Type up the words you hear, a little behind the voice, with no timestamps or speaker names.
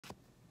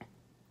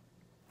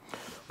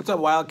What's up,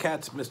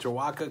 Wildcats? Mr.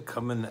 Waka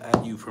coming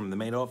at you from the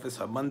main office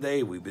on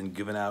Monday. We've been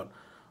giving out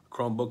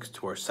Chromebooks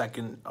to our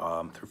second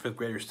through fifth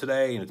graders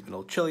today, and it's been a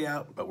little chilly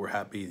out, but we're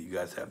happy that you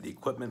guys have the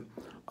equipment.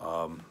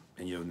 And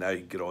now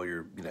you get all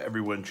your,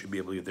 everyone should be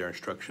able to get their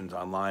instructions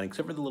online,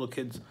 except for the little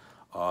kids,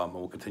 and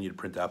we'll continue to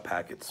print out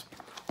packets.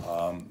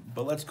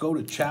 But let's go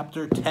to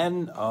chapter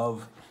 10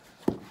 of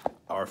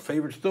our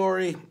favorite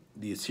story,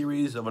 the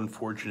series of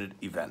unfortunate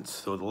events.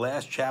 So the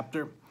last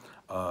chapter,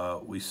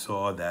 we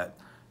saw that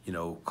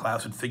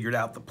Klaus had figured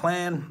out the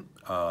plan,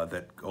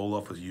 that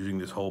Olaf was using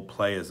this whole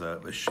play as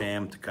a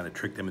sham to kind of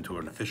trick them into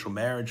an official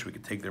marriage so he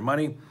could take their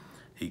money.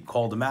 He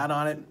called them out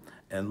on it,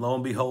 and lo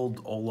and behold,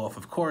 Olaf,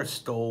 of course,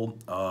 stole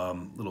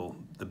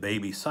the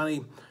baby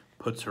Sunny,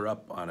 puts her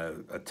up on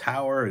a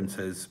tower and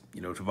says,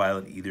 to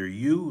Violet, either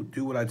you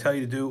do what I tell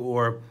you to do,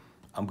 or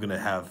I'm going to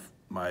have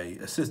my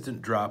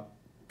assistant drop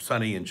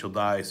Sunny and she'll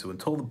die. So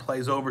until the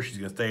play's over, she's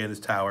going to stay in this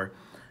tower.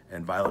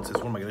 And Violet says,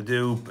 what am I going to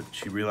do? But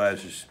she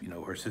realizes,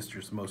 her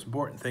sister's the most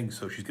important thing,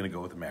 so she's going to go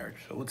with the marriage.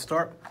 So let's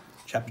start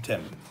chapter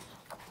 10.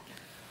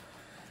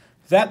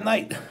 That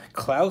night,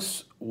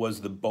 Klaus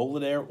was the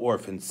Bolidar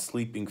orphan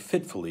sleeping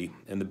fitfully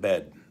in the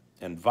bed,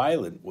 and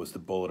Violet was the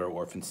Bolidar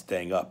orphan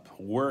staying up,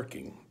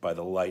 working by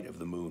the light of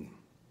the moon.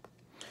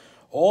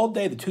 All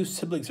day, the two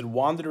siblings had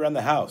wandered around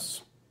the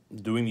house,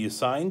 doing the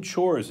assigned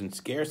chores and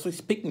scarcely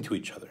speaking to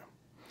each other.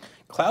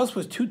 Klaus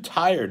was too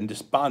tired and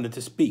despondent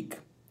to speak,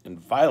 and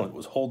Violet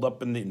was holed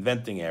up in the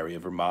inventing area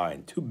of her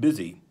mind, too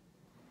busy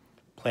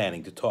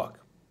planning to talk.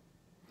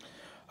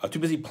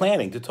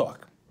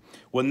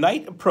 When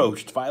night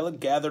approached, Violet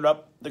gathered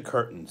up the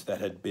curtains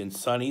that had been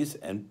Sunny's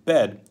and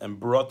bed and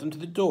brought them to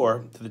the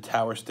door to the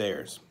tower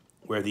stairs,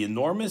 where the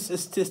enormous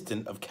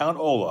assistant of Count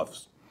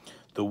Olaf's,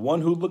 the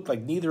one who looked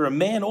like neither a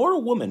man or a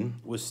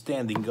woman, was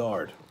standing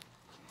guard.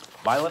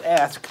 Violet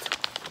asked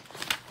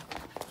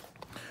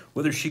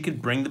whether she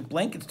could bring the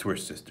blankets to her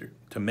sister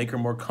to make her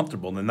more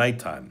comfortable in the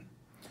nighttime.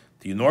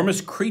 The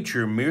enormous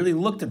creature merely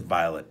looked at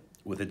Violet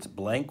with its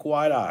blank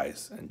wide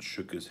eyes and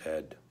shook his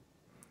head,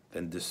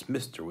 then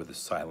dismissed her with a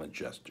silent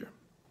gesture.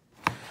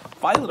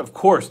 Violet, of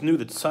course, knew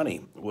that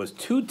Sunny was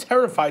too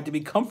terrified to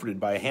be comforted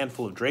by a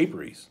handful of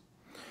draperies,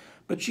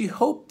 but she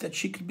hoped that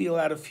she could be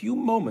allowed a few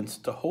moments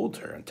to hold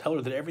her and tell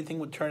her that everything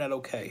would turn out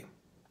okay.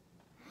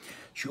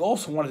 She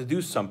also wanted to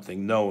do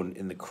something known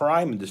in the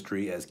crime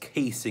industry as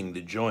casing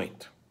the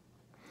joint.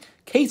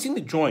 Casing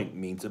the joint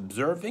means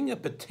observing a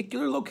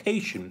particular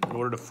location in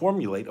order to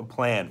formulate a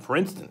plan. For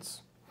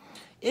instance,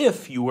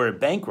 if you were a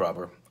bank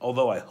robber,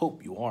 although I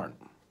hope you aren't,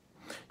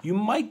 you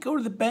might go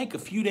to the bank a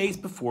few days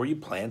before you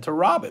plan to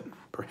rob it,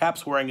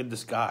 perhaps wearing a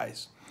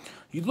disguise.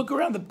 You'd look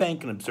around the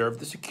bank and observe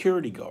the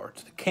security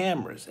guards, the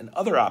cameras, and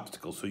other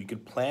obstacles so you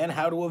could plan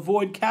how to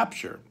avoid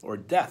capture or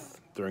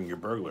death during your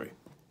burglary.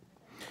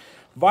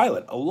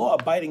 Violet, a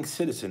law-abiding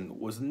citizen,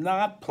 was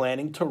not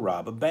planning to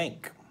rob a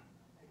bank,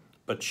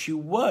 but she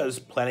was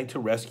planning to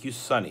rescue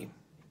Sunny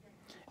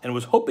and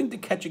was hoping to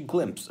catch a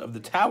glimpse of the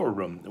tower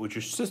room in which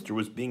her sister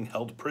was being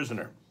held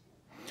prisoner,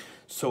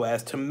 so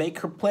as to make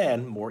her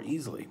plan more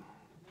easily.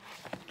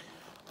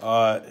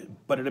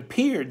 But it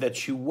appeared that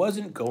she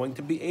wasn't going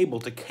to be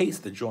able to case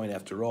the joint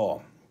after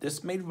all.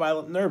 This made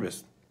Violet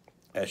nervous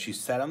as she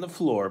sat on the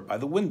floor by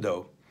the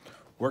window,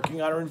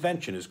 working on her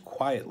invention as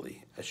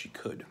quietly as she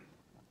could.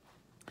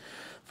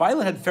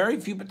 Violet had very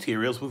few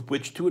materials with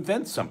which to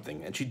invent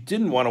something, and she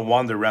didn't want to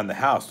wander around the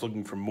house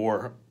looking for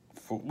more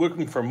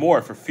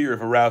for fear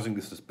of arousing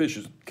the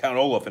suspicious Count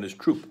Olaf and his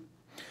troop.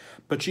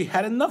 But she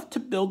had enough to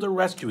build a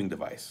rescuing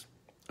device.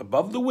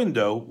 Above the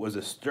window was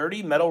a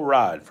sturdy metal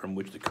rod from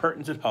which the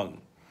curtains had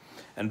hung,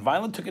 and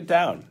Violet took it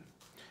down.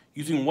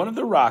 Using one of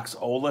the rocks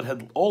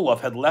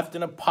Olaf had left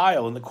in a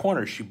pile in the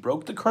corner, she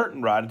broke the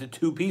curtain rod into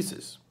two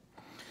pieces.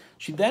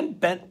 She then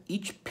bent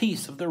each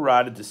piece of the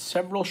rod into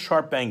several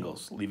sharp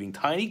angles, leaving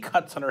tiny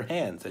cuts on her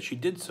hands as she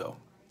did so.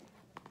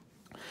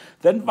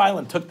 Then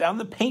Violet took down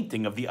the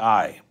painting of the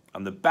eye.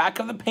 On the back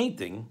of the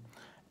painting,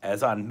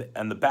 as on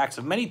the backs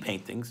of many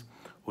paintings,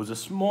 was a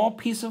small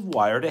piece of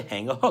wire to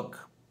hang a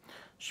hook.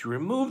 She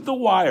removed the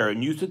wire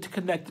and used it to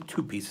connect the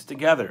two pieces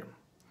together.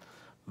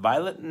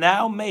 Violet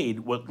now made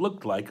what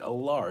looked like a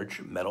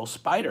large metal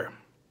spider.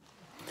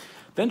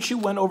 Then she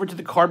went over to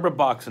the cardboard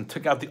box and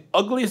took out the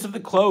ugliest of the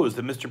clothes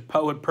that Mr.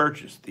 Poe had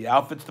purchased, the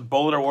outfits the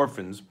Bolidar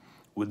orphans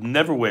would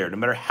never wear, no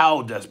matter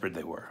how desperate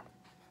they were.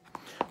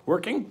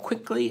 Working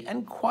quickly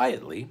and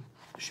quietly,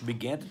 she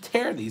began to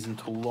tear these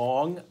into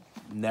long,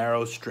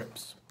 narrow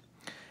strips,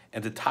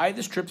 and to tie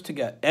the strips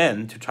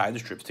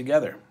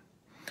together.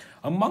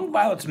 Among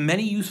Violet's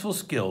many useful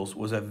skills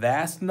was a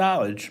vast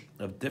knowledge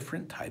of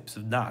different types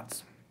of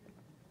knots.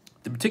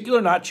 The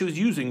particular knot she was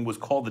using was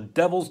called the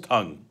Devil's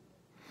Tongue.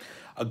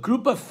 A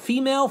group of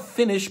female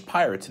Finnish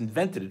pirates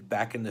invented it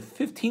back in the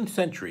 15th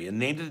century and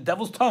named it the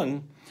Devil's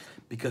Tongue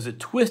because it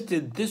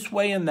twisted this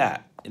way and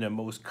that in a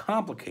most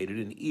complicated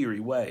and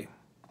eerie way.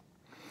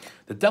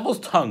 The Devil's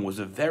Tongue was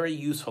a very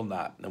useful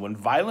knot, and when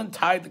Violet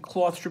tied the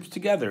cloth strips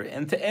together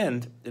end to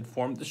end, it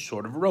formed a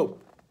sort of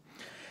rope.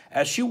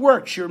 As she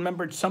worked, she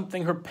remembered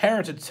something her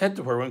parents had said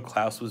to her when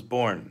Klaus was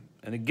born,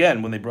 and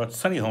again when they brought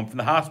Sonny home from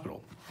the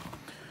hospital.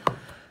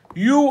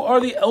 "You are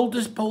the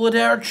eldest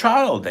Polidare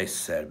child," they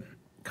said,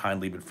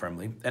 kindly but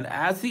firmly, "and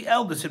as the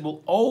eldest, it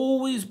will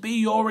always be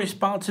your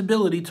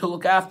responsibility to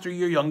look after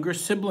your younger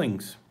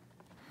siblings.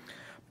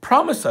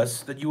 Promise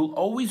us that you will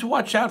always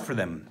watch out for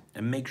them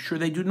and make sure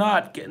they do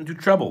not get into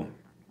trouble."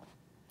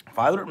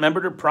 Violet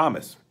remembered her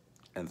promise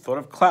and thought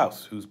of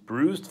Klaus, whose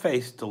bruised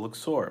face still looked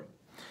sore,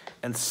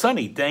 and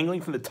Sonny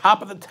dangling from the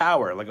top of the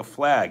tower like a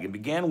flag, and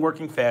began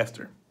working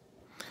faster.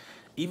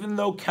 Even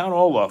though Count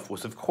Olaf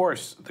was, of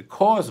course, the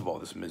cause of all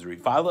this misery,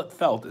 Violet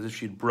felt as if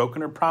she had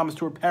broken her promise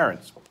to her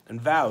parents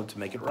and vowed to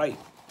make it right.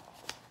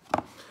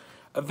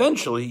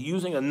 Eventually,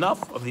 using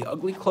enough of the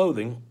ugly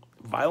clothing,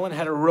 Violet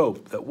had a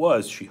rope that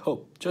was, she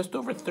hoped, just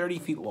over 30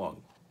 feet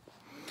long.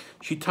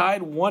 She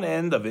tied one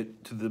end of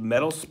it to the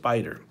metal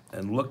spider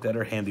and looked at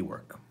her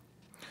handiwork.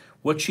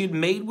 What she had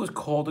made was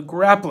called a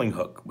grappling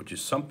hook, which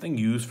is something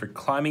used for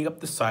climbing up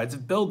the sides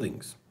of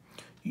buildings,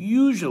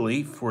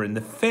 usually for a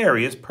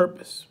nefarious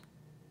purpose.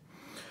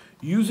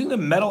 Using the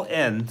metal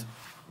end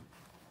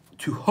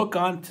to hook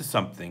onto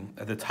something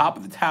at the top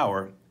of the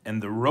tower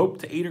and the rope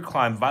to aid her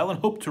climb, Violet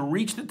hoped to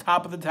reach the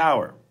top of the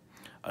tower,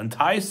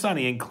 untie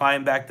Sonny, and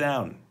climb back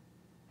down.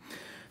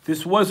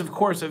 This was, of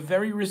course, a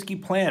very risky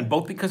plan,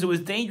 both because it was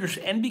dangerous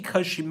and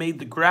because she made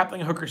the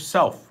grappling hook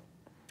herself,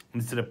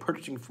 instead of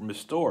purchasing from a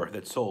store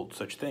that sold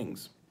such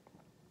things.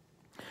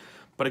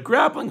 But a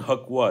grappling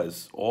hook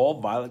was all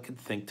Violet could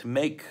think to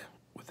make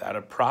without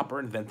a proper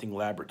inventing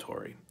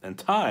laboratory, and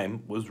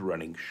time was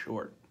running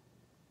short.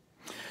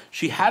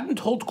 She hadn't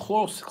told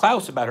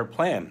Klaus about her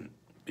plan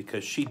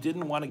because she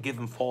didn't want to give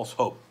him false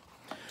hope.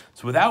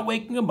 So without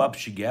waking him up,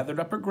 she gathered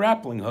up her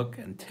grappling hook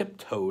and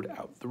tiptoed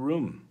out the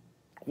room.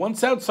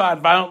 Once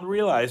outside, Violet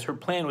realized her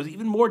plan was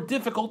even more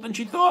difficult than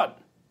she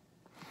thought.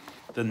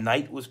 The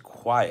night was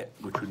quiet,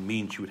 which would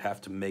mean she would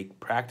have to make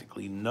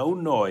practically no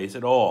noise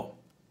at all.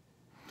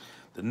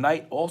 The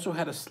night also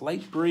had a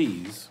slight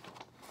breeze,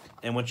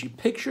 and when she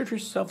pictured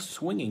herself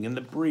swinging in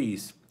the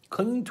breeze,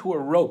 clinging to a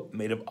rope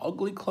made of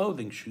ugly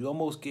clothing, she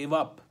almost gave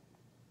up.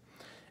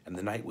 And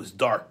the night was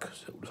dark,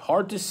 so it was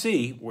hard to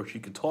see where she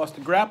could toss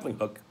the grappling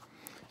hook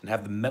and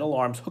have the metal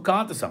arms hook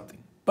onto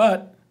something.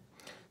 But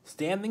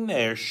standing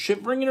there,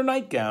 shivering in her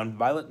nightgown,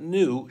 Violet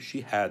knew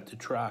she had to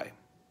try.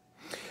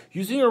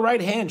 Using her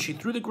right hand, she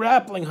threw the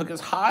grappling hook as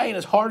high and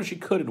as hard as she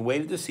could and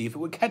waited to see if it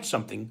would catch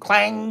something.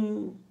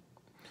 Clang!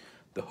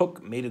 The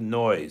hook made a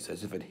noise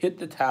as if it hit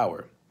the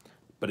tower,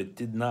 but it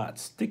did not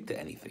stick to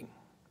anything.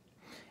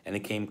 And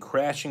it came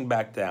crashing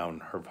back down.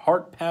 Her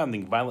heart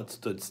pounding, Violet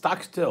stood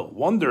stock still,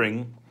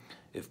 wondering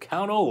if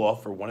Count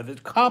Olaf or one of his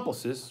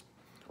accomplices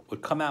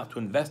would come out to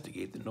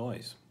investigate the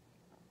noise.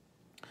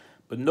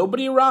 But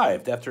nobody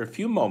arrived after a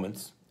few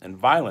moments, and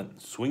Violet,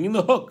 swinging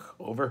the hook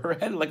over her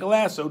head like a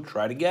lasso,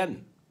 tried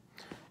again.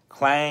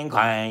 Clang,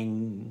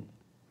 clang.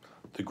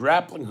 The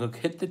grappling hook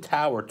hit the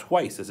tower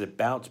twice as it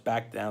bounced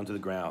back down to the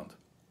ground.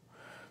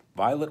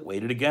 Violet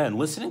waited again,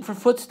 listening for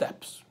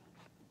footsteps,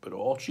 but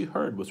all she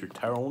heard was her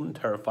own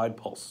terrified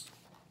pulse.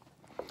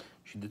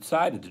 She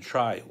decided to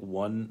try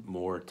one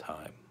more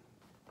time.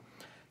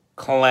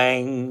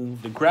 Clang!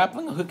 The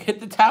grappling hook hit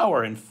the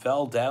tower and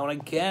fell down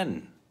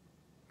again,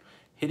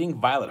 hitting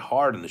Violet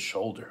hard in the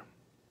shoulder.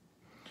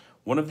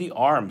 One of the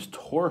arms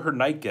tore her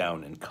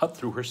nightgown and cut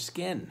through her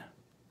skin.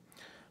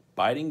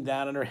 Biting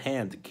down on her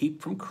hand to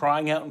keep from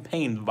crying out in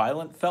pain,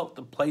 Violet felt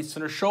the place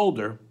in her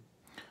shoulder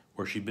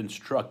where she'd been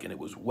struck, and it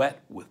was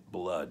wet with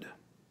blood.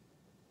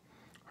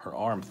 Her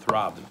arm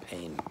throbbed in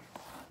pain.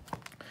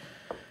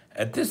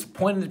 At this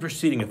point in the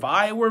proceeding, if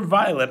I were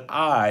Violet,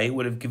 I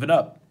would have given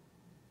up.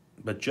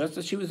 But just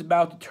as she was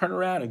about to turn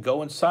around and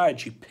go inside,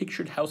 she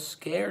pictured how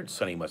scared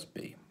Sonny must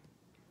be.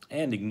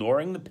 And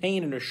ignoring the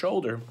pain in her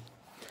shoulder,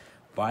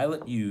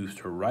 Violet used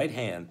her right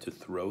hand to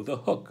throw the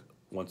hook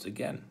once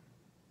again.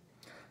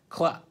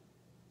 Clap.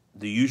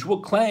 The usual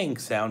clang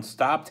sound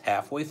stopped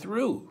halfway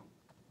through,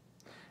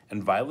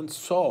 and Violet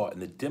saw in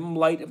the dim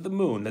light of the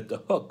moon that the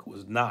hook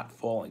was not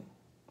falling.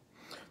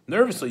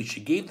 Nervously, she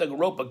gave the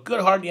rope a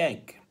good hard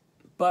yank,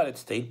 but it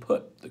stayed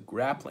put. The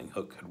grappling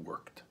hook had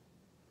worked.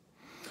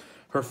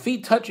 Her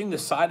feet touching the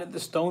side of the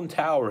stone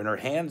tower and her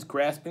hands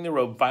grasping the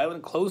rope,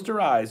 Violet closed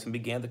her eyes and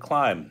began to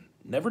climb.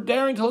 Never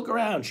daring to look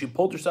around, she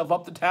pulled herself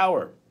up the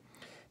tower,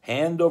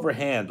 hand over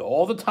hand,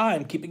 all the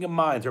time keeping in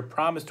mind her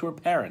promise to her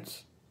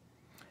parents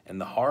and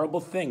the horrible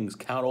things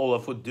Count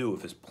Olaf would do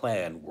if his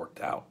plan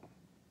worked out.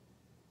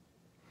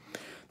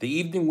 The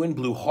evening wind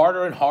blew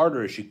harder and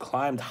harder as she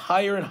climbed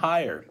higher and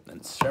higher,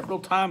 and several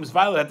times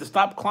Violet had to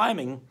stop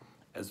climbing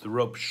as the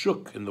rope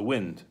shook in the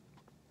wind.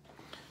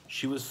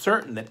 She was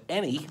certain that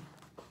any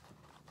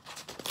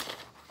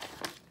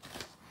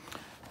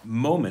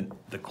moment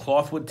the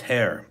cloth would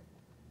tear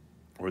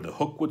or the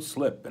hook would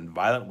slip and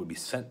Violet would be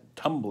sent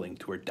tumbling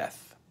to her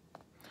death.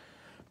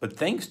 But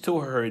thanks to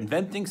her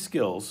inventing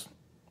skills,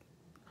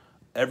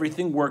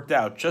 everything worked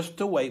out just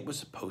the way it was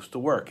supposed to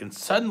work, and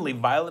suddenly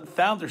Violet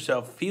found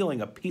herself feeling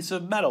a piece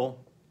of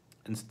metal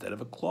instead of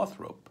a cloth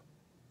rope.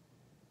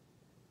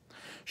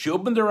 She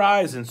opened her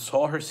eyes and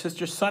saw her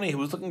sister Sunny, who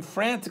was looking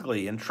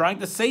frantically and trying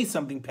to say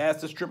something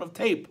past a strip of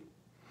tape.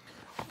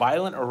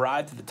 Violet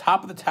arrived at the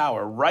top of the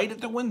tower, right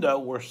at the window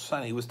where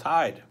Sunny was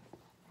tied.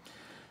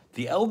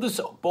 The eldest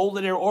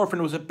Bolded-Air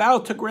orphan was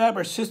about to grab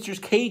her sister's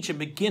cage and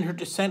begin her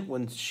descent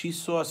when she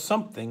saw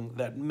something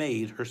that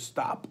made her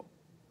stop.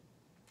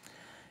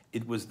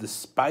 It was the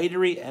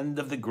spidery end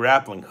of the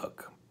grappling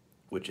hook,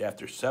 which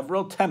after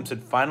several attempts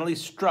had finally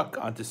struck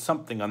onto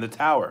something on the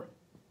tower.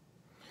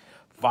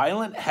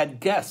 Violet had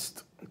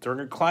guessed during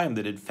her climb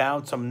that it had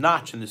found some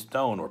notch in the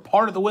stone or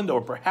part of the window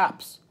or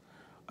perhaps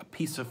a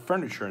piece of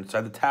furniture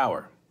inside the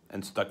tower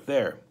and stuck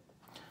there.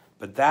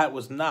 But that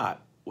was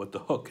not what the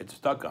hook had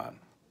stuck on.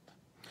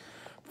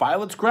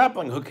 Violet's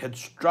grappling hook had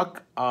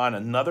struck on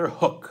another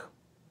hook,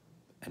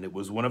 and it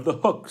was one of the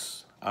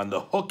hooks on the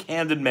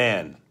hook-handed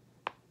man.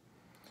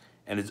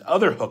 And his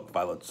other hook,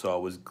 Violet saw,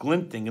 was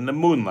glinting in the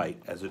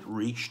moonlight as it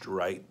reached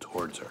right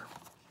towards her.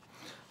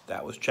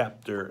 That was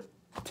chapter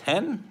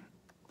 10.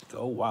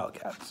 Go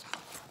Wildcats.